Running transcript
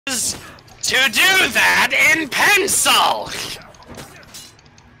to do that in pencil.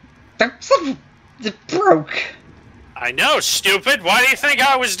 It broke. I know, stupid. Why do you think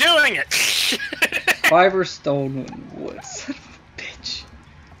I was doing it? Fiber, stone, wood. Son of a bitch.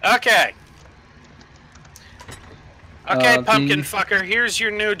 Okay. Okay, pumpkin fucker, here's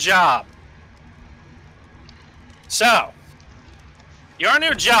your new job. So, your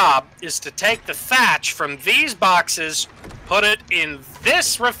new job is to take the thatch from these boxes, put it in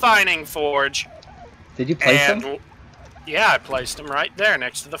this refining forge. Did you place them? Yeah, I placed them right there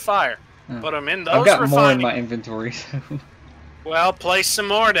next to the fire. Oh. Put them in those I've got more in my inventory. So. Well, place some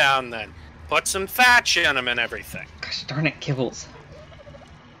more down then. Put some thatch in them and everything. Gosh darn it, Kibbles.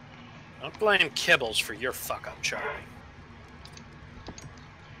 Don't blame Kibbles for your fuck-up, Charlie.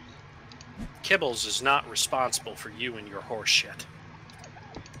 Kibbles is not responsible for you and your horse shit.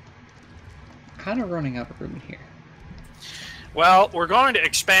 Kind of running out of room here. Well, we're going to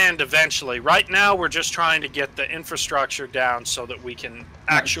expand eventually. Right now, we're just trying to get the infrastructure down so that we can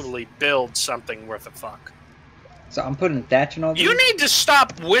actually build something worth a fuck. So I'm putting thatch and all this? You need to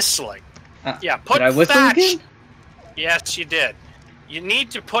stop whistling. Yeah, put did I whistle thatch. Again? Yes, you did. You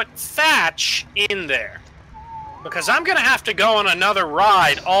need to put thatch in there. Because I'm going to have to go on another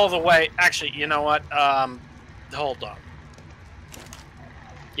ride all the way. Actually, you know what? Hold on.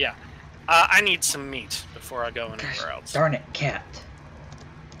 Yeah. I need some meat before I go anywhere else. Darn it, cat.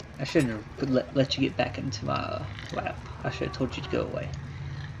 I shouldn't have let you get back into my lap. I should have told you to go away.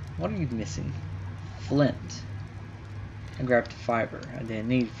 What are you missing? Flint. I grabbed fiber. I didn't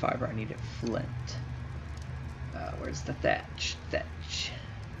need fiber. I needed flint. Where's the thatch? Thatch.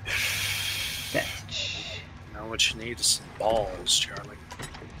 Thatch. Now what you need is some balls, Charlie.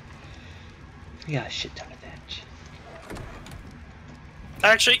 We got a shit ton of thatch.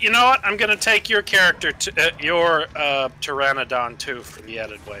 Actually, you know what? I'm gonna take your character, to, your Pteranodon too, for the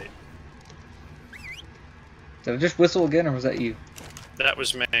added weight. Did I just whistle again, or was that you? That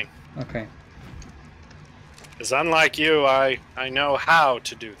was me. Okay. Because unlike you, I know how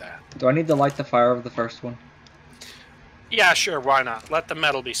to do that. Do I need to light the fire of the first one? Yeah, sure. Why not? Let the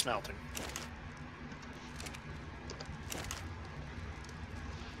metal be smelting.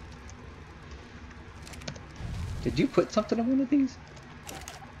 Did you put something in one of these?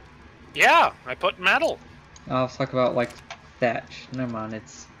 Yeah, I put metal. Oh, let's talk about, like, thatch. Never mind,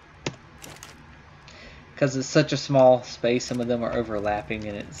 it's... Because it's such a small space, some of them are overlapping,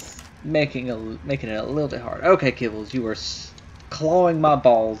 and it's making it a little bit hard. Okay, Kibbles, you are clawing my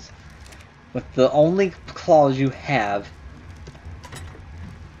balls with the only claws you have,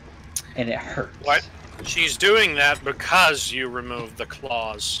 and it hurts. What? She's doing that because you removed the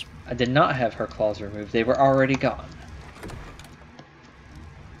claws. I did not have her claws removed. They were already gone.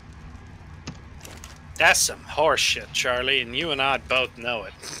 That's some horse shit, Charlie, and you and I both know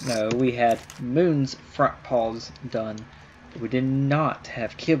it. No, we had Moon's front paws done. We did not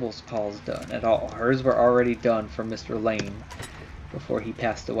have Kibble's paws done at all. Hers were already done for Mr. Lane before he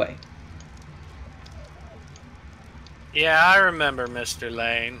passed away. Yeah, I remember Mr.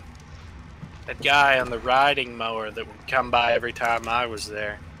 Lane. That guy on the riding mower that would come by every time I was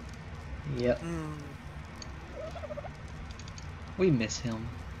there. Yep. We miss him.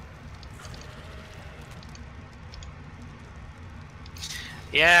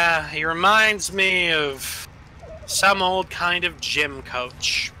 Yeah, he reminds me of some old kind of gym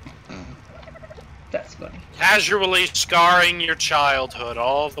coach. That's funny. Casually scarring your childhood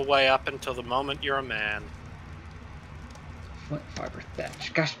all the way up until the moment you're a man. Flint, fiber,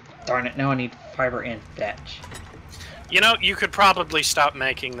 thatch. Gosh darn it, now I need fiber and thatch. You know, you could probably stop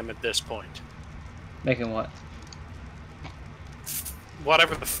making them at this point. Making what?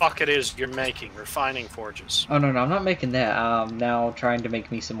 Whatever the fuck it is you're making, refining forges. Oh, no, I'm not making that. I'm now trying to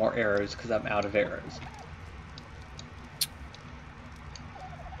make me some more arrows because I'm out of arrows.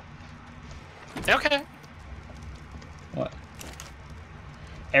 Okay. What?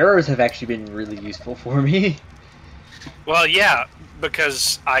 Arrows have actually been really useful for me. Well, yeah,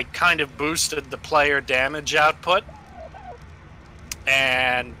 because I kind of boosted the player damage output.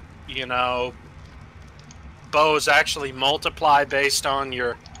 And, you know, bows actually multiply based on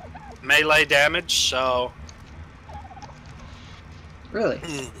your melee damage, so... Really?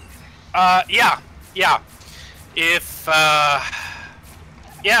 Yeah. If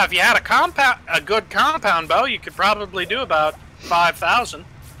you had a good compound bow, you could probably do about 5,000.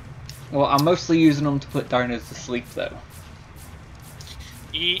 Well, I'm mostly using them to put dinos to sleep, though.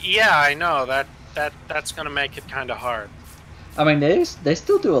 Yeah, I know. That's going to make it kind of hard. I mean, they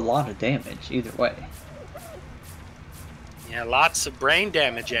still do a lot of damage, either way. Yeah, lots of brain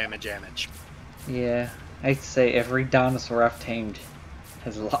damage. Yeah, I hate to say every dinosaur I've tamed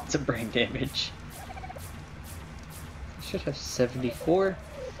has lots of brain damage. I should have 74.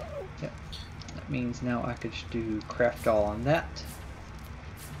 Yep. That means now I could just do craft all on that.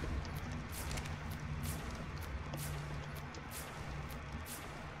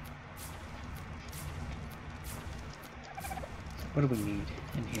 What do we need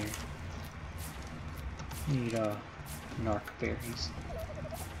in here? We need narc berries.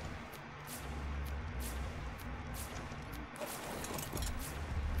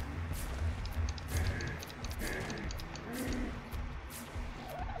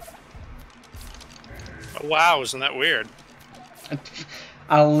 Oh, wow, isn't that weird?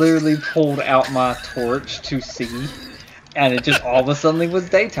 I literally pulled out my torch to see, and it just all of a sudden was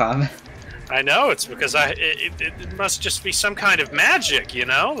daytime. I know, it's because it must just be some kind of magic, you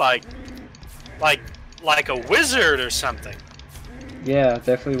know? Like a wizard or something. Yeah,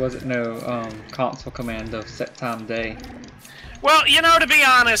 definitely wasn't no console command of set time day. Well, you know, to be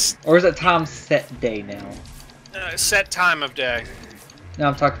honest... Or is it time set day now? Set time of day. No,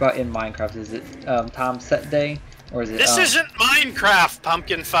 I'm talking about in Minecraft. Is it time set day? Or is it... This isn't Minecraft,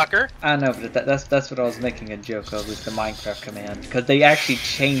 pumpkin fucker! I know, but that's what I was making a joke of, was the Minecraft command. Because they actually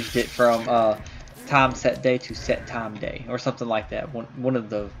changed it from time set day to set time day. Or something like that. One of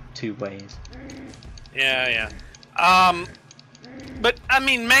the two ways. Yeah. But, I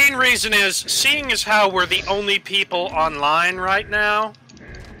mean, main reason is, seeing as how we're the only people online right now,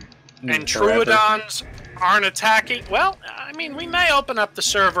 and Troodons aren't attacking, well, I mean, we may open up the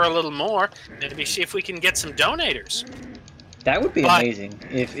server a little more, maybe see if we can get some donators. That would be amazing.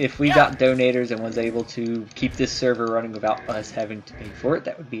 If we got donators and was able to keep this server running without us having to pay for it,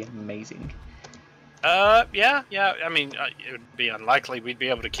 that would be amazing. Yeah, I mean, it would be unlikely we'd be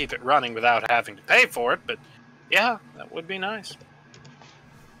able to keep it running without having to pay for it, but yeah, that would be nice.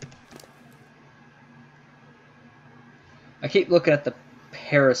 I keep looking at the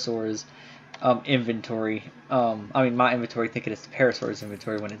Parasaur's inventory. I mean, my inventory, thinking it's the Parasaur's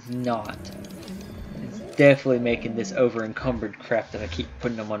inventory when it's not. It's definitely making this over-encumbered crap that I keep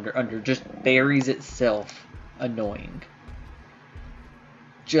putting them under just berries itself annoying.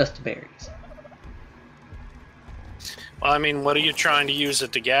 Just berries. Well, I mean, what are you trying to use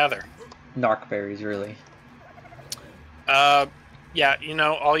it to gather? Narc berries, really. Yeah, you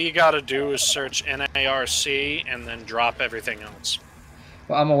know, all you gotta do is search NARC and then drop everything else.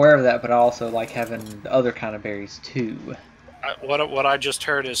 Well, I'm aware of that, but I also like having the other kind of berries, too. What I just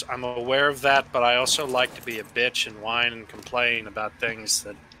heard is, I'm aware of that, but I also like to be a bitch and whine and complain about things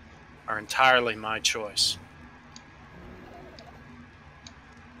that are entirely my choice.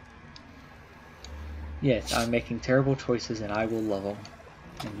 Yes, I'm making terrible choices, and I will love them.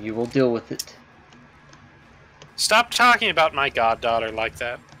 And you will deal with it. Stop talking about my goddaughter like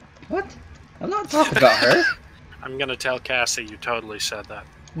that. What? I'm not talking about her. I'm gonna tell Cassie you totally said that.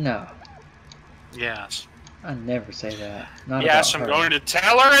 No. Yes. I never say that. Not yes, about I'm her. going to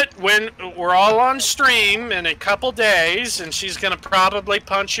tell her it when we're all on stream in a couple days, and she's gonna probably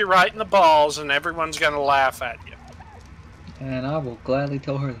punch you right in the balls, and everyone's gonna laugh at you. And I will gladly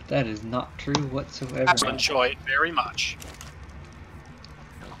tell her that that is not true whatsoever. I enjoy it very much.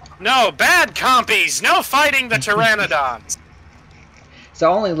 No, bad compies! No fighting the pteranodons!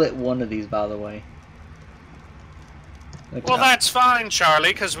 So I only lit one of these, by the way. Well, that's fine,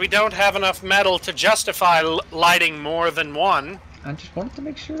 Charlie, because we don't have enough metal to justify lighting more than one. I just wanted to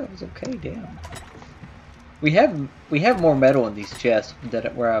make sure it was okay, damn. We have more metal in these chests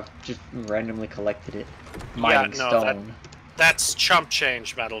where I've just randomly collected it. Mining stone. That's chump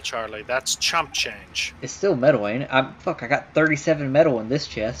change metal, Charlie. That's chump change. It's still metal, ain't it? Fuck, I got 37 metal in this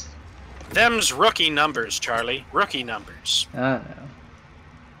chest. Them's rookie numbers, Charlie. Rookie numbers. I know.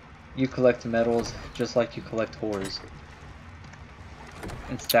 You collect metals just like you collect whores.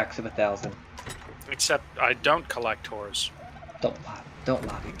 In stacks of 1,000. Except I don't collect whores. Don't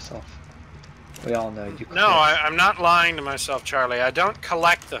lie to yourself. We all know you collect. No, I'm not lying to myself, Charlie. I don't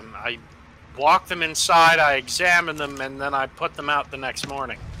collect them. I walk them inside, I examine them, and then I put them out the next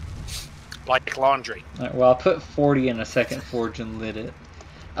morning. Like laundry. Alright, well, I put 40 in a second forge and lit it.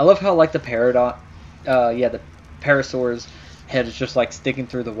 I love how, like, the the Parasaur's head is just, like, sticking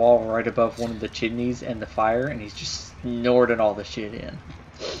through the wall right above one of the chimneys and the fire, and he's just snorting all the shit in.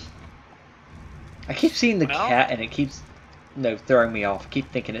 I keep seeing the cat, and it keeps, throwing me off. I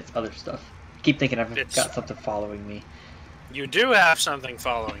keep thinking it's other stuff. I keep thinking I've got something following me. You do have something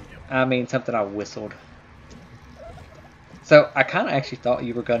following you. I mean, something I whistled. So, I kind of actually thought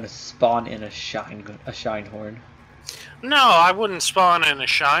you were going to spawn in a shine horn. No, I wouldn't spawn in a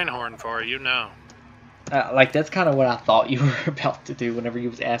shine horn for you, no. Like, that's kind of what I thought you were about to do whenever you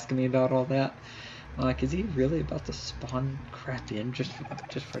was asking me about all that. Like, is he really about to spawn crap in just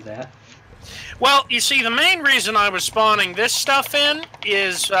for that? Well, you see, the main reason I was spawning this stuff in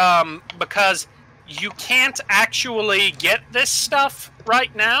is because you can't actually get this stuff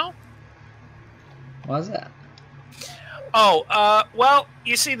right now. Why is that? Oh, well,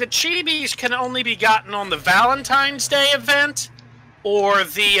 you see, the chibis can only be gotten on the Valentine's Day event, or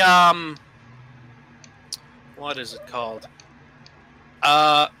the, what is it called?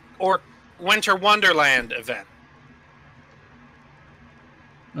 Or Winter Wonderland event.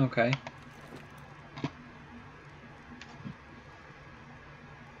 Okay.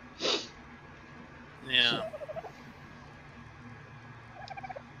 Yeah.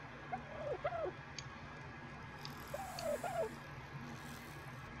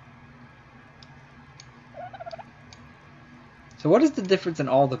 So what is the difference in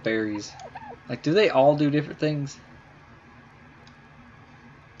all the berries? Like, do they all do different things?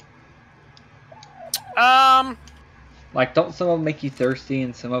 Like, don't some of them make you thirsty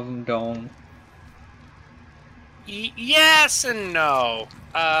and some of them don't? Yes and no.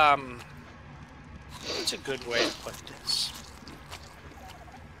 What's a good way to put this?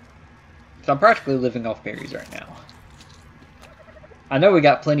 So I'm practically living off berries right now. I know we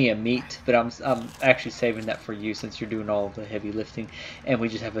got plenty of meat, but I'm actually saving that for you since you're doing all the heavy lifting, and we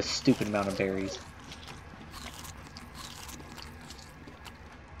just have a stupid amount of berries.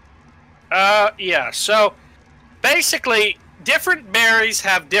 Yeah, so basically, different berries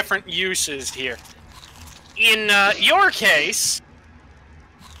have different uses here. In your case,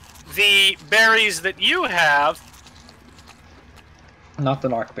 the berries that you have... Not the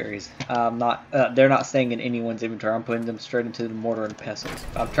narc berries. They're not staying in anyone's inventory. I'm putting them straight into the mortar and pestle.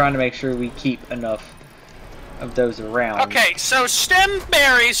 I'm trying to make sure we keep enough of those around. Okay, so stem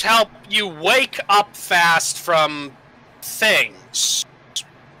berries help you wake up fast from things.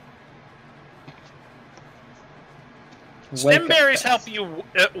 Stem berries help you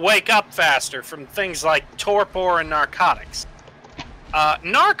wake up faster from things like torpor and narcotics.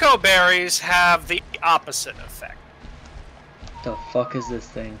 Narco berries have the opposite effect. The fuck is this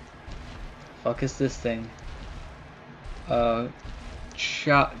thing? Fuck is this thing? Chala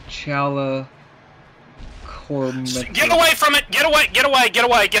Cormacus. Get away from it! Get away! Get away! Get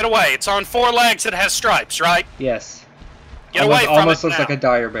away! Get away! It's on 4 legs. It has stripes, right? Yes. Get away from it. Almost looks like a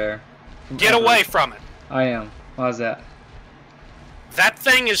dire bear. Get away from it. I am. Why's that? That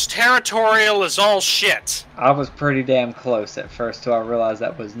thing is territorial as all shit. I was pretty damn close at first till I realized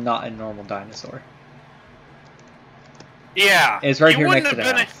that was not a normal dinosaur. Yeah. It's right here next to the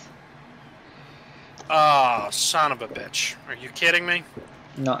house. Oh, son of a bitch. Are you kidding me?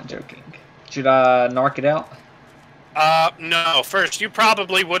 Not joking. Should I narc it out? No. First, you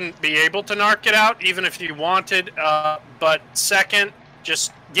probably wouldn't be able to narc it out, even if you wanted. But second,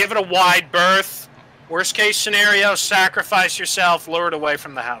 just give it a wide berth. Worst case scenario, sacrifice yourself, lure it away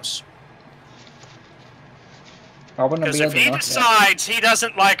from the house. Because if he decides he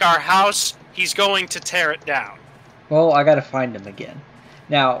doesn't like our house, he's going to tear it down. Well, I gotta find him again.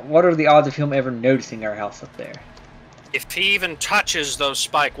 Now, what are the odds of him ever noticing our house up there? If he even touches those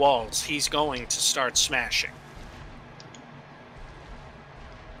spike walls, he's going to start smashing.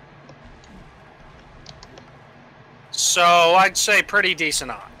 So, I'd say pretty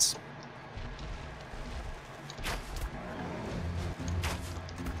decent odds.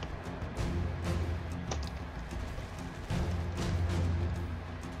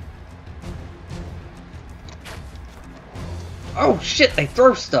 Oh shit, they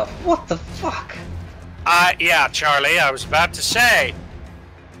throw stuff. What the fuck? Yeah, Charlie, I was about to say.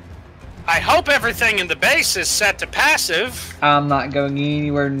 I hope everything in the base is set to passive. I'm not going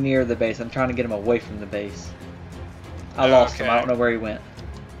anywhere near the base. I'm trying to get him away from the base. I lost him. I don't know where he went.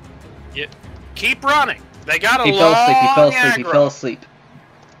 Keep running. They got a He fell asleep. He fell asleep. He fell asleep.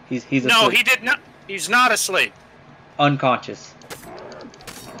 He's asleep. No, he did not. He's not asleep. Unconscious.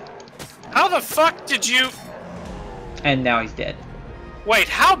 How the fuck did you... And now he's dead. Wait,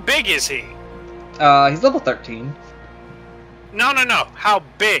 how big is he? He's level 13. No. How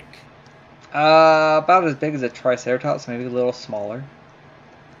big? About as big as a Triceratops, maybe a little smaller.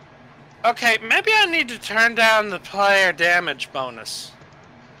 Okay, maybe I need to turn down the player damage bonus.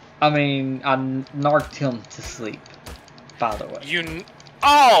 I mean, I narked him to sleep, by the way.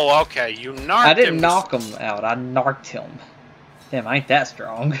 Oh, okay, you narked him. I didn't knock him out, I narked him. Damn, I ain't that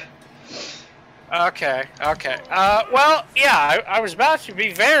strong. Okay. Well, yeah, I was about to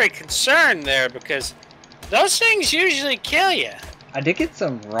be very concerned there because those things usually kill you. I did get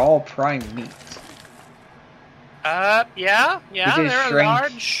some raw prime meat. Yeah, they're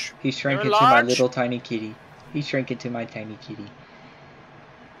large. He shrank into my little tiny kitty. He shrank into my tiny kitty.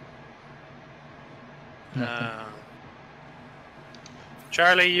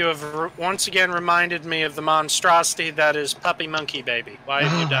 Charlie, you have once again reminded me of the monstrosity that is Puppy Monkey Baby. Why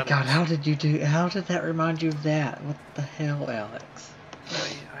have you done God, this? how did that remind you of that? What the hell, Alex?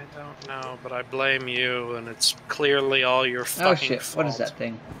 I don't know, but I blame you, and it's clearly all your fucking Oh shit, fault. what is that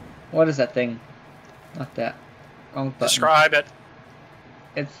thing? What is that thing? Not that. Wrong button. Describe it.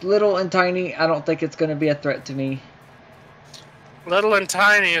 It's little and tiny. I don't think it's going to be a threat to me. Little and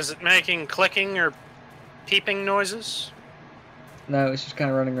tiny, is it making clicking or peeping noises? No, it's just kind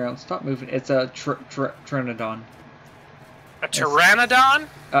of running around. Stop moving. It's a Trinodon. A Pteranodon?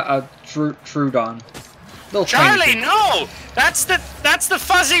 Trudon. Charlie, no! That's the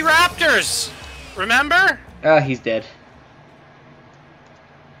fuzzy raptors! Remember? He's dead.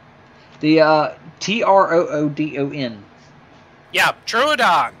 The Troodon. Yeah,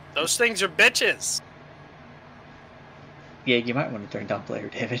 Troodon. Those things are bitches. Yeah, you might want to turn down player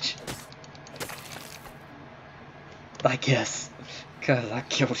damage. I guess. Because I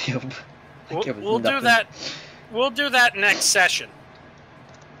killed him. We'll do that. We'll do that next session.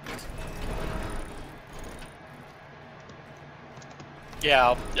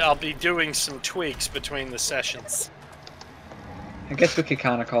 Yeah, I'll be doing some tweaks between the sessions. I guess we could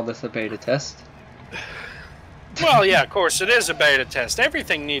kind of call this a beta test. Well, yeah, of course, it is a beta test.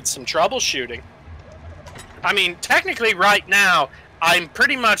 Everything needs some troubleshooting. I mean, technically right now, I'm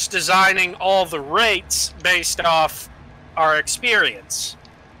pretty much designing all the rates based off our experience.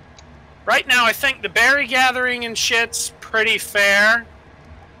 Right now, I think the berry gathering and shit's pretty fair.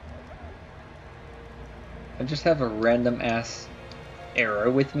 I just have a random ass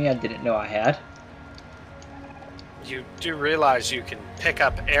arrow with me I didn't know I had. You do realize you can pick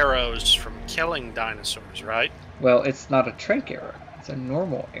up arrows from killing dinosaurs, right? Well, it's not a trank arrow. It's a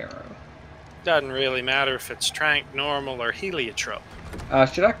normal arrow. Doesn't really matter if it's trank, normal, or heliotrope.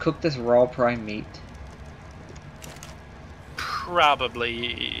 Should I cook this raw prime meat?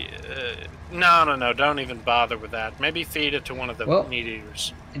 Probably. No, don't even bother with that. Maybe feed it to one of the meat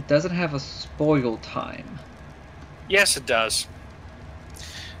eaters. It doesn't have a spoil time. Yes, it does.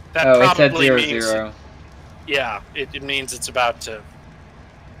 That it said probably 0, means 0. Yeah, it means it's about to.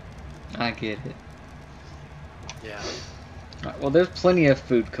 I get it. Yeah. Right, well, there's plenty of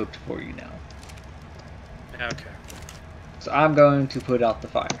food cooked for you now. Okay. So I'm going to put out the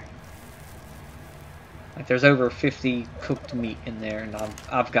fire. Like, there's over 50 cooked meat in there, and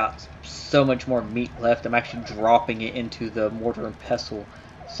I've got so much more meat left. I'm actually dropping it into the mortar and pestle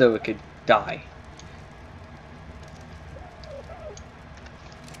so it could die.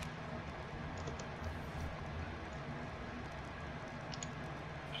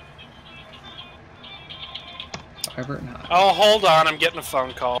 Not. Oh, hold on, I'm getting a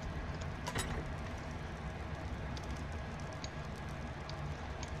phone call.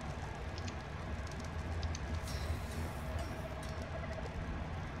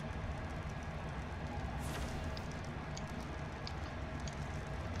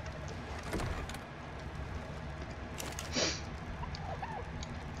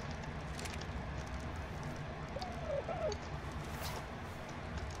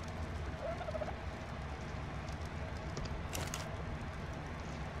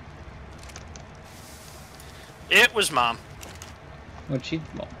 It was Mom. What'd she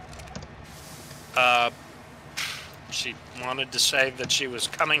want? She wanted to say that she was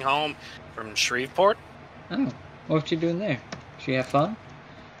coming home from Shreveport. Oh, what was she doing there? She have fun?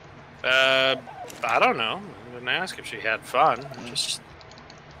 I don't know. I didn't ask if she had fun. I just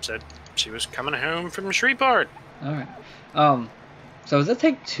said she was coming home from Shreveport. Alright. So does it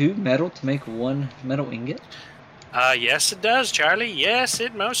take 2 metal to make 1 metal ingot? Yes it does, Charlie. Yes,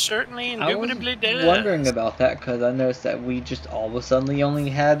 it most certainly indubitably does. I was wondering about that because I noticed that we just all of a sudden only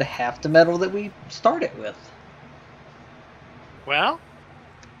had half the metal that we started with. Well,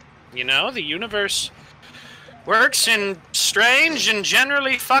 you know, the universe works in strange and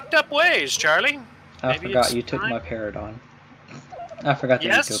generally fucked up ways, Charlie. I forgot you took my Paradon. I forgot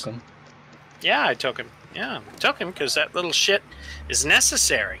that you took him. Yeah, I took him. Yeah, I took him because that little shit is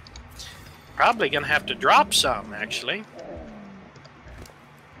necessary. Probably gonna have to drop some, actually.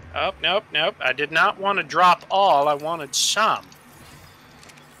 Oh, nope. I did not want to drop all. I wanted some.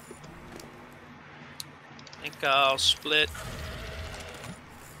 I think I'll split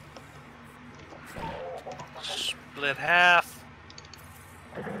half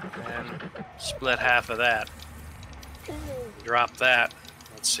and split half of that. Drop that.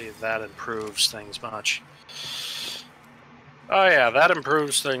 Let's see if that improves things much. Oh yeah, that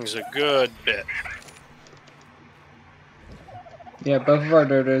improves things a good bit. Yeah, both of our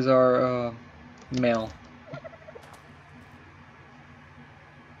dodos are male.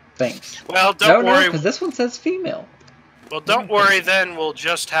 Thanks. Well, don't worry. because this one says female. Well, don't worry then. We'll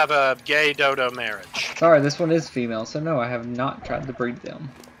just have a gay dodo marriage. Sorry, this one is female, so no, I have not tried to breed them.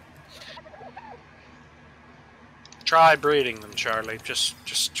 Try breeding them, Charlie.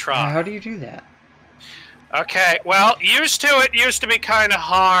 Just try. How do you do that? Okay, well, used to be kind of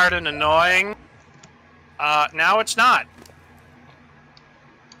hard and annoying. Now it's not.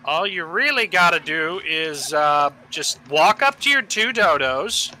 All you really gotta do is just walk up to your two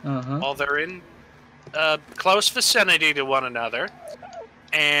dodos while they're in close vicinity to one another,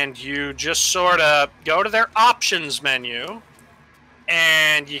 and you just sort of go to their options menu,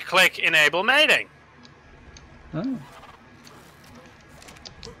 and you click Enable Mating. Oh.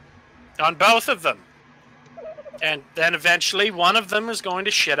 On both of them. And then eventually one of them is going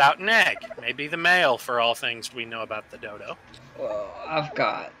to shit out an egg. Maybe the male, for all things we know about the dodo. Well, I've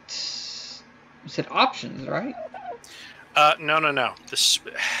got... You said options, right? No.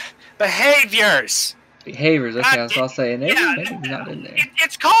 Behaviors! Behaviors, okay, so I'll say enable yeah, mating, not in there.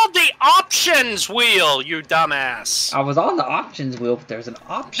 It's called the options wheel, you dumbass. I was on the options wheel, but there's an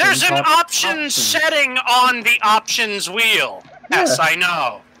option. There's an option options. setting on the options wheel. Yes, Yeah. I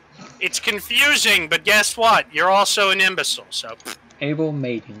know. It's confusing, but guess what? You're also an imbecile, so... Able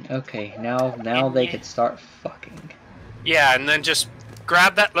mating. Okay, now they could start fucking. Yeah, and then just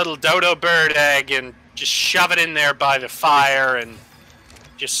grab that little dodo bird egg and just shove it in there by the fire and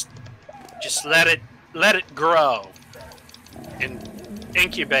just let it grow and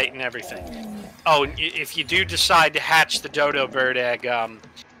incubate and everything. Oh, and if you do decide to hatch the dodo bird egg,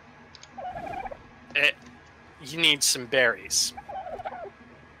 you need some berries.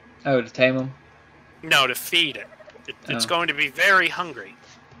 Oh, to tame them? No, to feed it. It's going to be very hungry.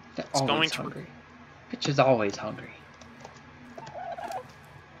 They're It's always going to... hungry. Bitch is always hungry.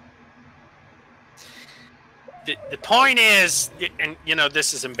 The point is, and you know,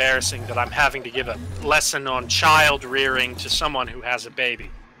 this is embarrassing that I'm having to give a lesson on child rearing to someone who has a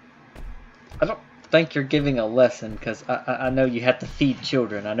baby. I don't think you're giving a lesson, because I know you have to feed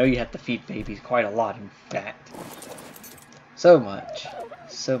children. I know you have to feed babies quite a lot, in fact. So much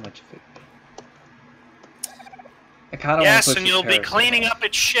food. I kind of Yes, and you'll be cleaning up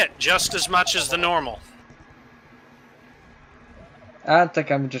its shit just as much as the normal. I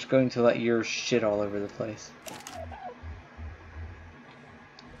think I'm just going to let yours shit all over the place.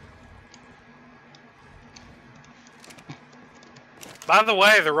 By the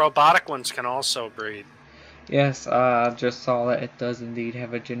way, the robotic ones can also breed. Yes, I just saw that it does indeed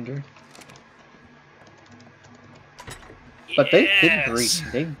have a gender. But they've been breeding.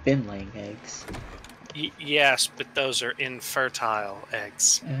 They've been laying eggs. Yes, but those are infertile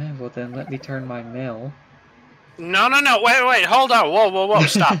eggs. Well then let me turn my male. No, wait, hold on, whoa,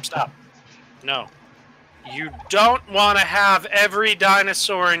 stop. No. You don't want to have every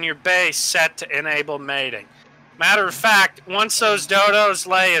dinosaur in your base set to enable mating. Matter of fact, once those dodos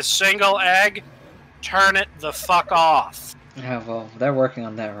lay a single egg, turn it the fuck off. Yeah, well, they're working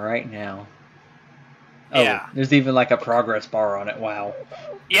on that right now. Oh, yeah. There's even like a progress bar on it, wow.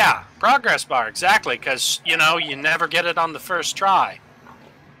 Yeah, progress bar, exactly, because, you know, you never get it on the first try.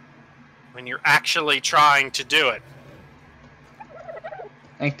 When you're actually trying to do it.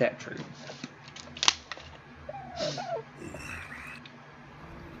 Ain't that true?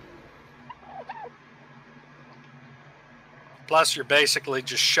 Plus, you're basically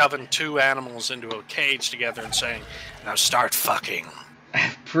just shoving two animals into a cage together and saying, now start fucking.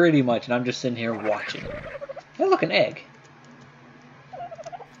 Pretty much, and I'm just sitting here watching. Hey, look, an egg.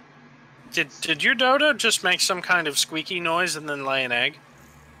 Did your dodo just make some kind of squeaky noise and then lay an egg?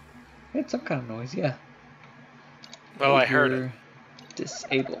 It's some kind of noise, yeah. Well, I heard it.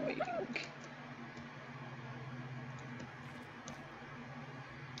 Disable mating.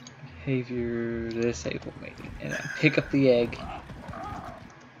 Behavior disable mating. And I pick up the egg.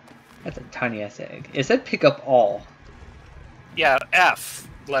 That's a tiny ass egg. It said pick up all. Yeah, F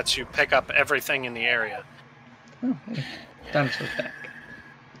lets you pick up everything in the area. Oh, hey. Dinosaur's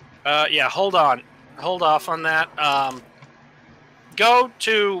back. Yeah, hold on. Hold off on that. Go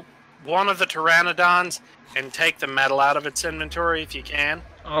to one of the pteranodons and take the metal out of its inventory if you can.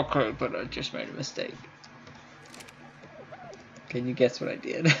 Okay, but I just made a mistake. Can you guess what I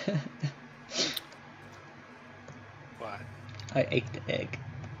did? What? I ate the egg.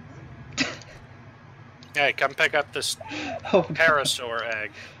 Hey, come pick up this Oh, parasaur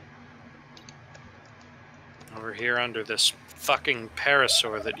egg. Over here under this fucking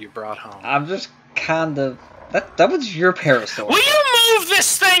parasaur that you brought home. I'm just kind of... That was your parasaur. Will you move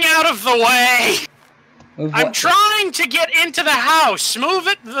this thing out of the way? Move I'm what? trying to get into the house. Move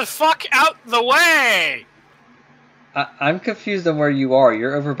it the fuck out the way. I'm confused on where you are.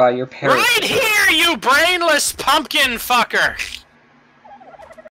 You're over by your parrot. Right here, you brainless pumpkin fucker!